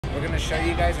We're gonna show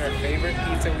you guys our favorite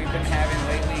pizza we've been having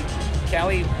lately.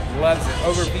 Kelly loves it.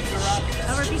 Over Pizza Rock?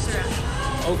 Over Pizza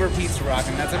Rock. Over Pizza Rock,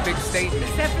 and that's a big statement.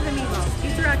 Except for the meatballs.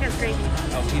 Pizza Rock has great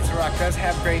meatballs. Oh, Pizza Rock does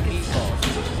have great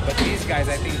meatballs. But these guys,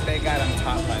 I think they got them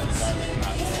top by the garlic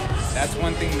knots. That's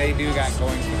one thing they do got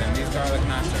going for them. These garlic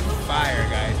knots are fire,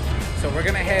 guys. So we're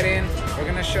gonna head in, we're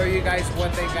gonna show you guys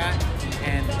what they got,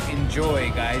 and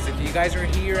enjoy, guys. If you guys are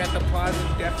here at the plaza,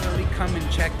 definitely come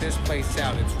and check this place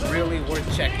out. It's really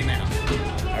worth checking out.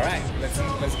 All right, let's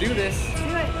do this. Let's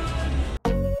do it.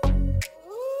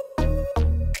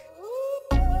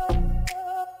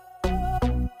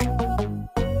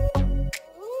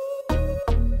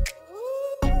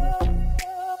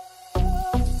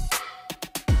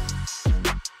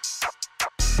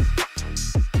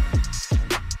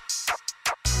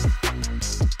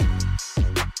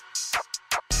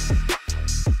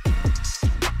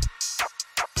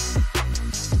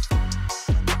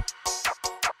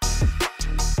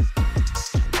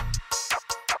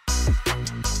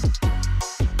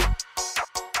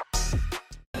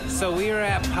 So we are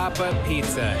at Pop-Up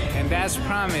Pizza, and as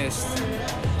promised,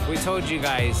 we told you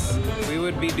guys we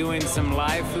would be doing some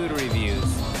live food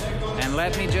reviews. And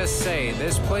let me just say,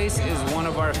 this place is one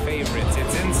of our favorites.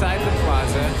 It's inside the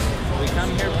plaza. We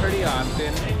come here pretty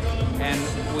often, and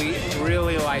we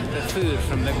really like the food.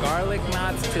 From the garlic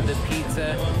knots to the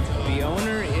pizza. The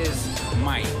owner is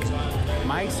Mike.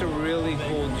 Mike's a really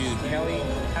cool dude. Kelly,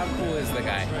 how cool is the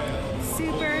guy?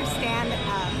 Super stand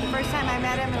up. The first time I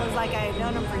met him, it was like I had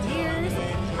known him for years.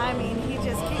 I mean, he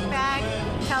just kicked back,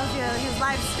 tells you his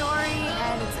life story,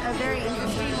 and it's a very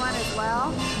interesting one as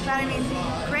well. But I mean,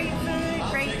 great food,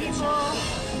 great people,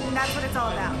 and that's what it's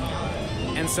all about.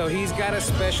 And so he's got a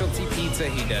specialty pizza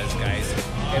he does, guys.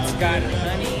 It's got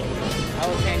honey,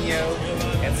 jalapeno,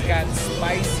 it's got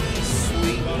spicy,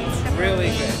 sweet, it's really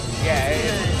good. Yeah,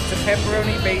 it's a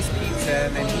pepperoni-based pizza,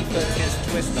 and then he puts his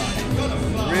twist on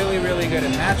it. Really, really good.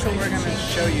 And that's what we're gonna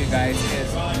show you guys is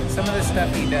some of the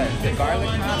stuff he does. The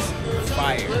garlic knots,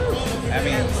 fire. I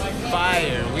mean,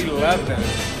 fire. We love them.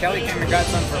 Kelly came and got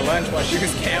some for lunch while she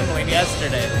was gambling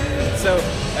yesterday. So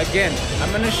again,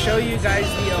 I'm gonna show you guys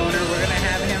the owner. We're gonna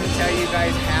have him tell you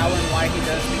guys how and why he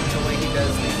does things the way he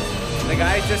does things. The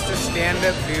guy's just a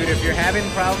stand-up dude. If you're having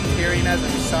problems hearing us,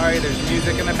 I'm sorry, there's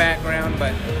music in the background,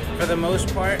 but for the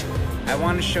most part, I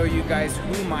want to show you guys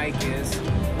who Mike is,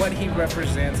 what he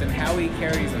represents, and how he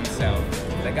carries himself.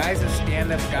 The guy's a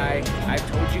stand-up guy. I've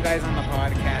told you guys on the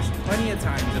podcast plenty of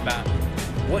times about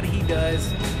what he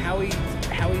does, how he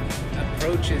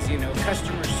approaches, you know,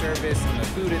 customer service, and the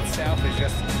food itself is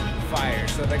just fire.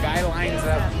 So the guy lines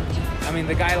up, I mean,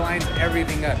 the guy lines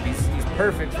everything up. He's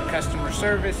perfect for customer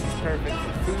service, he's perfect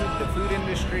for food, the food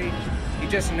industry. He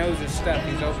just knows his stuff.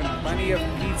 He's opened plenty of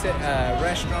pizza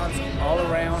restaurants all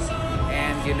around,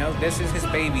 and you know, this is his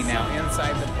baby now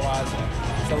inside the plaza.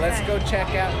 So let's go check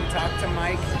out and talk to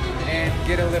Mike and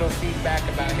get a little feedback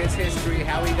about his history,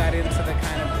 how he got into the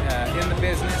kind of in the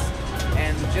business,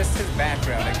 and just his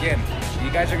background. Again, you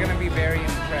guys are gonna be very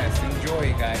impressed.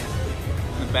 Enjoy, guys.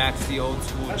 In the back's the old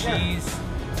school cheese.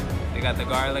 They got the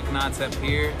garlic knots up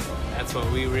here. That's what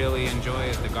we really enjoy,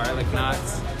 is the garlic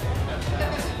knots.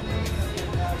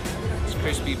 It's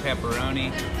crispy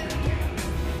pepperoni.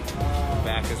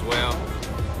 Back as well.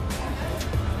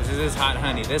 This is his hot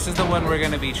honey. This is the one we're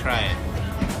gonna be trying.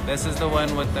 This is the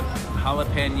one with the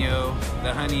jalapeno,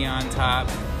 the honey on top.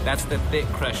 That's the thick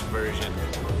crushed version.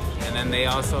 And then they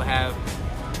also have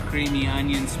creamy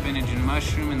onion, spinach, and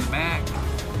mushroom in the back.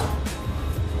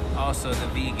 Also the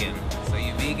vegan. So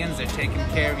you vegans are taking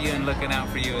care of you and looking out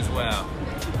for you as well.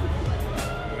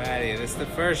 Alrighty, this is the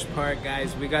first part,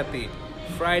 guys. We got the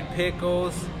fried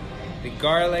pickles, the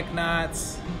garlic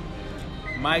knots,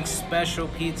 Mike's special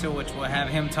pizza, which we'll have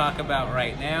him talk about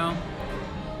right now.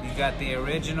 You got the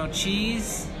original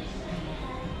cheese,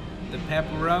 the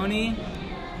pepperoni,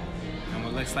 and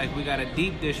what looks like we got a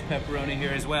deep dish pepperoni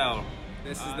here as well.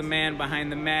 This is the man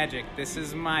behind the magic. This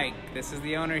is Mike. This is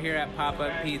the owner here at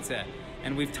Pop-Up Pizza.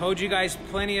 And we've told you guys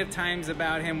plenty of times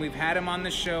about him. We've had him on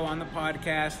the show, on the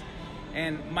podcast.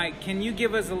 And Mike, can you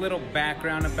give us a little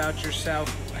background about yourself,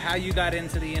 how you got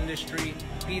into the industry,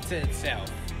 pizza itself?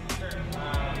 Sure.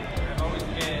 I've always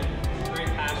been very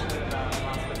passionate about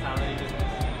hospitality business.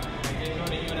 I did go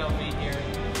to UNLV here.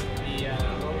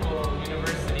 The local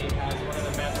university has one of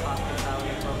the best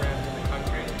hospitality programs in the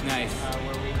country. Nice.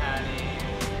 Where we had a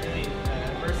really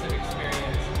immersive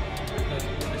experience with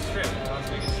the strip, the Las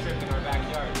Vegas Strip in our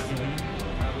backyard.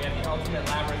 We had the ultimate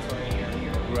laboratory here.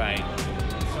 Right.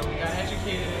 So we got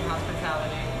educated in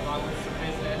hospitality along with some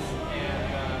business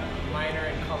and minor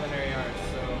in culinary arts.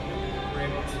 So we're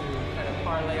able to kind of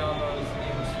parlay all those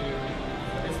into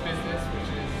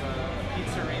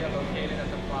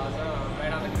Plaza,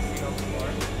 right on the casino floor.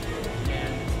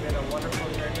 And it's been a wonderful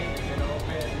journey. We've been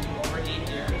open over 8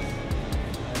 years.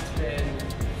 It's been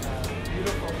a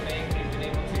beautiful thing. We've been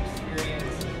able to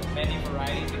experience many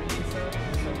varieties of pizza.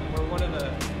 So we're one of the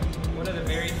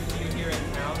very few here in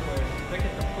town where, look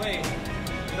at the plate,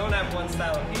 you don't have one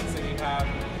style of pizza. You have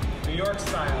New York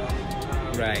style.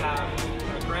 Right. You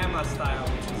have grandma style,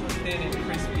 which is a thin and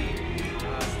crispy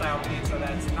style pizza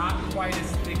that's not quite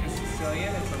as thick as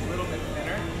Sicilian. It's a little bit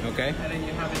thinner. Okay. And then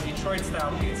you have a Detroit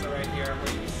style pizza right here,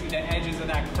 where you see the edges of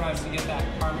that crust. You get that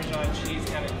Parmesan cheese,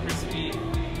 kind of crispy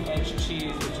edge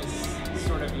cheese, which is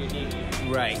sort of unique.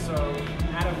 Right. So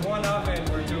out of one oven,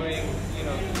 we're doing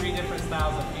 3 different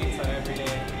styles of pizza every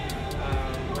day.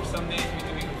 Or some days we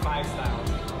can make 5 styles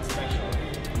on special.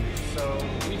 So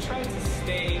we try to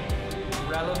stay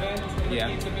relevant in the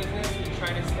pizza business. We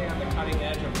try to stay on the cutting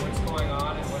edge of what's going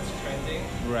on and what's trending.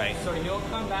 Right. So you'll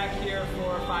come back here 4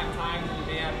 or 5 times.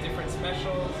 We may have different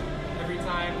specials every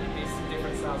time,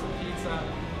 different styles of pizza,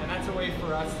 and that's a way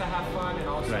for us to have fun and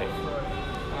also for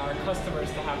our customers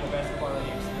to have the best quality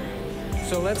experience.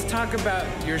 So let's talk about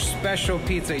your special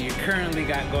pizza you currently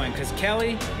got going, because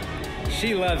Kelly,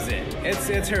 she loves it.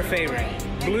 It's her favorite.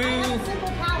 Blue. I have a simple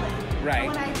palate. Right.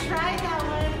 When I tried that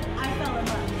one, I fell in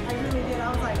love. I really did. I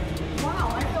was like,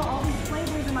 wow, I feel all these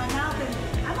flavors in my mouth, and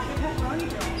I'm like a pepperoni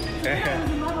girl. I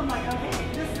was in love. I'm like, okay,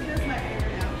 this is my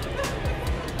favorite now.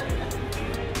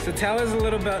 So tell us a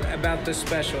little bit about the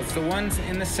special. It's the ones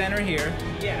in the center here.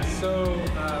 Yeah, so,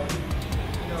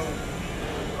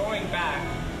 going back,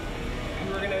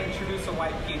 we were going to introduce a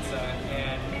white pizza,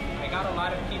 and I got a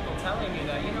lot of people telling me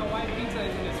that, white pizza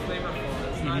isn't as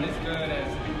flavorful. It's not as good as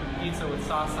pizza with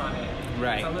sauce on it.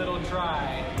 Right. It's a little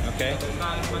dry. Okay. So there's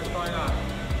not as much going on.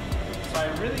 So I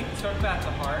really took that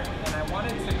to heart, and I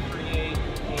wanted to create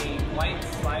a white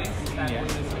slice that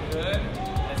was as good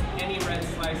as any red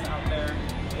slice out there,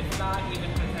 if not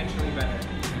even potentially better.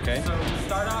 Okay. So we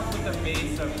start off with a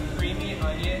base of creamy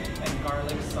onion and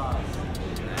garlic sauce.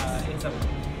 It's a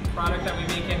product that we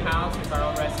make in-house. It's our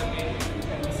own recipe.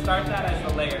 And we start that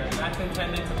as the layer. That's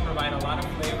intended to provide a lot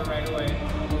of flavor right away,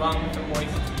 along with the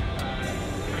moist,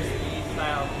 crispy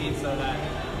style pizza that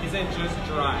isn't just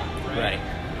dry, right?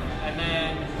 And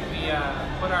then we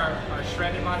put our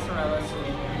shredded mozzarella. So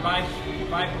we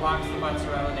buy blocks of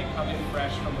mozzarella. They come in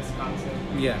fresh from Wisconsin.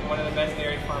 Yeah. One of the best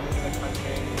dairy farmers in the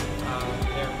country.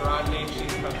 They're Grande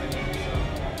Cheese Company. So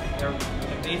they're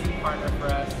an amazing partner for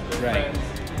us, good friends.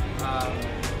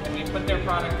 And we put their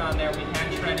product on there. We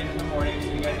hand shred it in the morning, so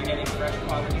you guys are getting fresh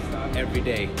quality stuff. Every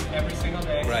day. Every single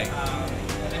day. Right.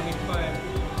 And then we put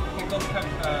pickled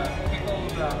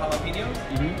jalapenos,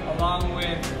 along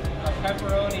with a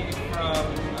pepperoni from,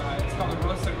 it's called a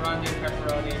Rosa Grande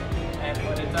pepperoni. And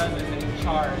what it does is it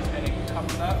chars and it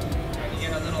comes up, and you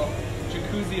get a little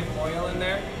jacuzzi of oil in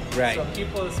there. Right. So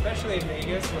people, especially in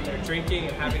Vegas, when they're drinking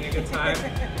and having a good time,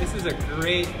 this is a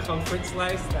great comfort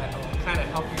slice that will kind of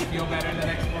help you feel better the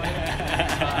next morning.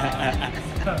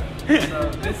 So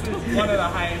this is one of the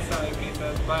highest selling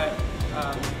pizzas, but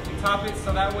we top it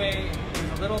so that way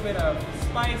there's a little bit of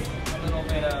spice, a little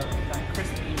bit of that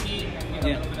crispy heat, and a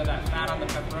little bit of that fat on the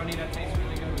pepperoni that tastes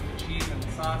really good with the cheese and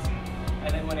the sauce.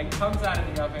 And then when it comes out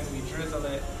of the oven, we drizzle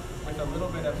it with a little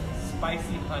bit of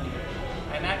spicy honey.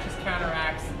 And that just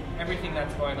counteracts everything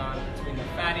that's going on between the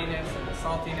fattiness and the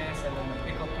saltiness and then the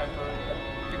pickled pepper,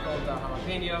 the pickled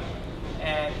jalapeno.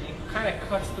 And it kind of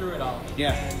cuts through it all.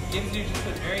 Yeah. And gives you just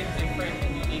a very different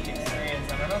and unique experience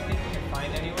that I don't think you can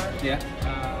find anywhere. Yeah.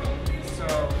 So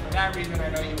for that reason, I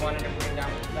know you wanted to bring that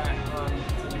on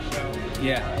to the show.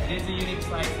 Yeah. It is a unique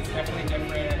slice. It's definitely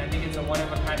different, and I think it's a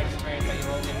one-of-a-kind experience that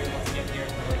you'll only be able to get here in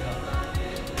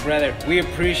Philadelphia. Brother, we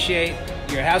appreciate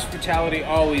your hospitality.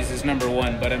 Always is number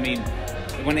one, but I mean,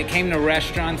 when it came to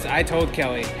restaurants, I told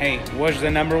Kelly, hey, what's the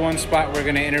number one spot we're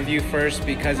gonna interview first?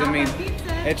 Because I mean,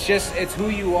 it's who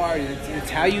you are.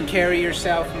 It's how you carry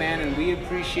yourself, man, and we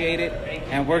appreciate it.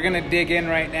 And we're gonna dig in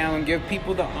right now and give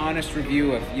people the honest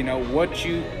review of what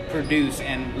you produce.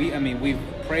 And we've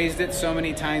praised it so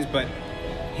many times, but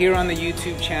here on the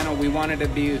YouTube channel, we wanted to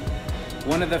be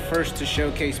one of the first to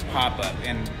showcase pop-up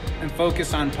and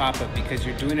focus on pop-up because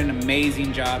you're doing an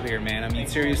amazing job here, man. I mean,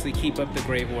 seriously, keep up the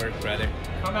great work, brother.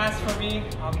 Come ask for me.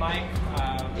 I'm Mike.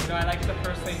 I like to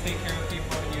personally take care of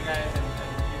people, and you guys, and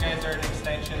you guys are an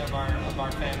extension of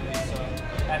our family. So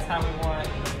that's how we want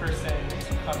the person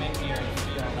to come in here and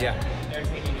feel like they're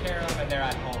taken care of and they're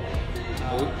at home.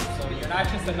 So you're not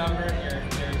just a number. You're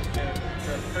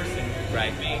a person. You're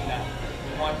a being that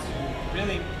we want to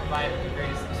really provide the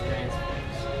greatest experience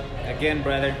for you. Again,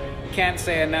 brother, can't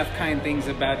say enough kind things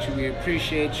about you. We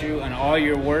appreciate you and all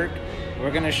your work. We're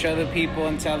gonna show the people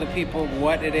and tell the people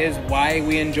what it is, why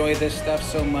we enjoy this stuff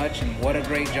so much, and what a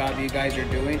great job you guys are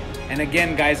doing. And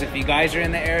again, guys, if you guys are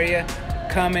in the area,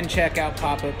 come and check out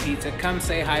Pop-Up Pizza. Come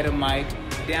say hi to Mike.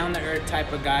 Down to earth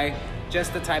type of guy,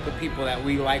 just the type of people that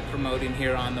we like promoting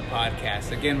here on the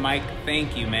podcast. Again, Mike,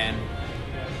 thank you, man.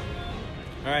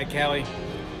 All right, Kelly,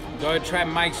 go ahead and try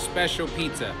Mike's special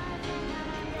pizza.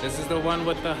 This is the one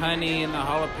with the honey and the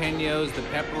jalapenos, the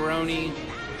pepperoni.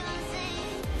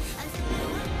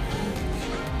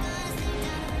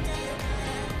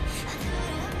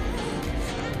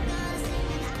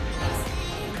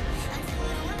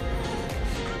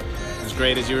 As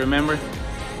great as you remember?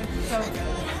 It's so good.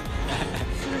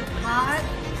 It's hot,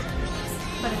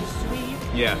 but it's sweet.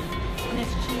 Yeah. And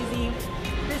it's cheesy,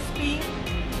 crispy.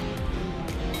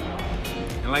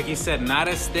 And like he said, not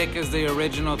as thick as the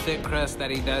original thick crust that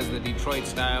he does, the Detroit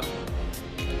style.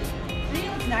 I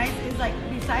think what's nice is like,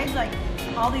 besides like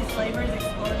all these flavors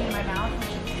exploding in my mouth,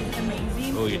 which is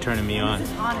amazing. Oh, you're turning me on.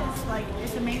 This is honest, like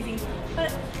it's amazing.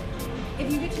 But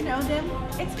if you get to know them,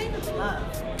 it's made with love.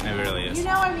 It really is. You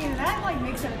know, I mean, that like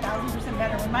makes it 1,000%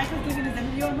 better. When Mike was giving his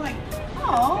interview, I'm like,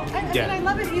 oh, and I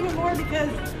love it even more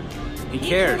because he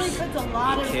cares. Really puts a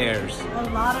lot of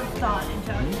thought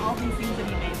into all these things that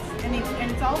he makes, and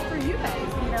it's all for you guys,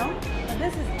 you know. But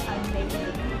this is amazing.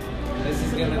 This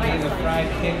is gonna be the fried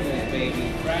Kickles,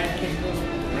 baby. Fried Kickles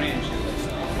ranch.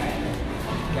 Okay.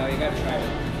 Kelly, you gotta try it.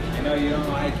 I know you don't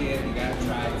like it. You gotta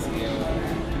try it, still.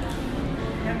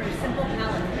 Remember, simple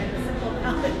palate, right? The simple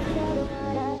palate.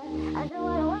 I do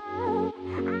what I want.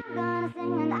 I'm gonna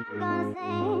sing and I'm gonna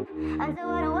sing. I do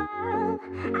what I want.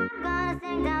 I'm gonna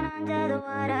sing down under the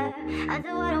water. I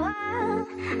do what I want.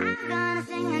 I'm gonna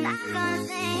sing and I'm gonna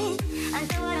sing. I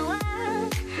do what I want.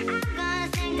 I'm gonna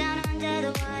sing down under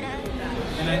the water.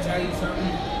 Can I tell you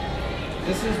something?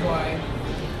 This is why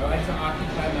I like to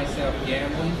occupy myself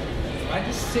gambling. If I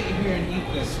just sit here and eat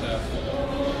this stuff,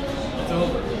 it's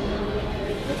over.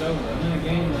 It's over. I'm gonna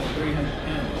gain like 300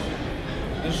 pounds.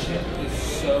 This shit is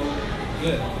so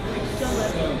good. It's so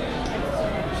good.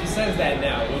 She says that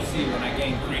now. We'll see when I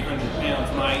gain 300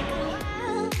 pounds, Mike.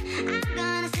 I'm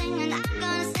gonna sing and I'm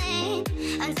gonna sing.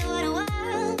 I do what I want.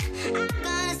 I'm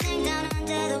gonna sing down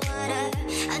under the water.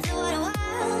 I do what I want.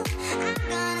 I'm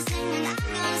gonna sing and I'm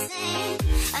gonna sing.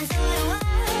 I do what I want.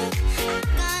 I'm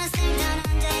gonna sing down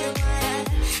under the water.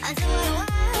 I do what I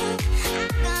want. I'm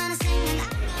gonna sing and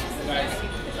I'm gonna sing. Guys,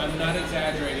 I'm not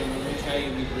exaggerating when we tell you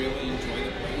we really enjoy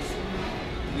the place.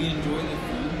 We enjoy the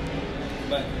food,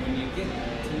 but when you get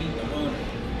to meet the owner,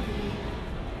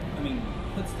 I mean,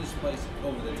 puts this place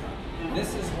over the top.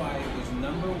 This is why it was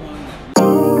 #1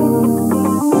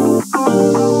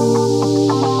 that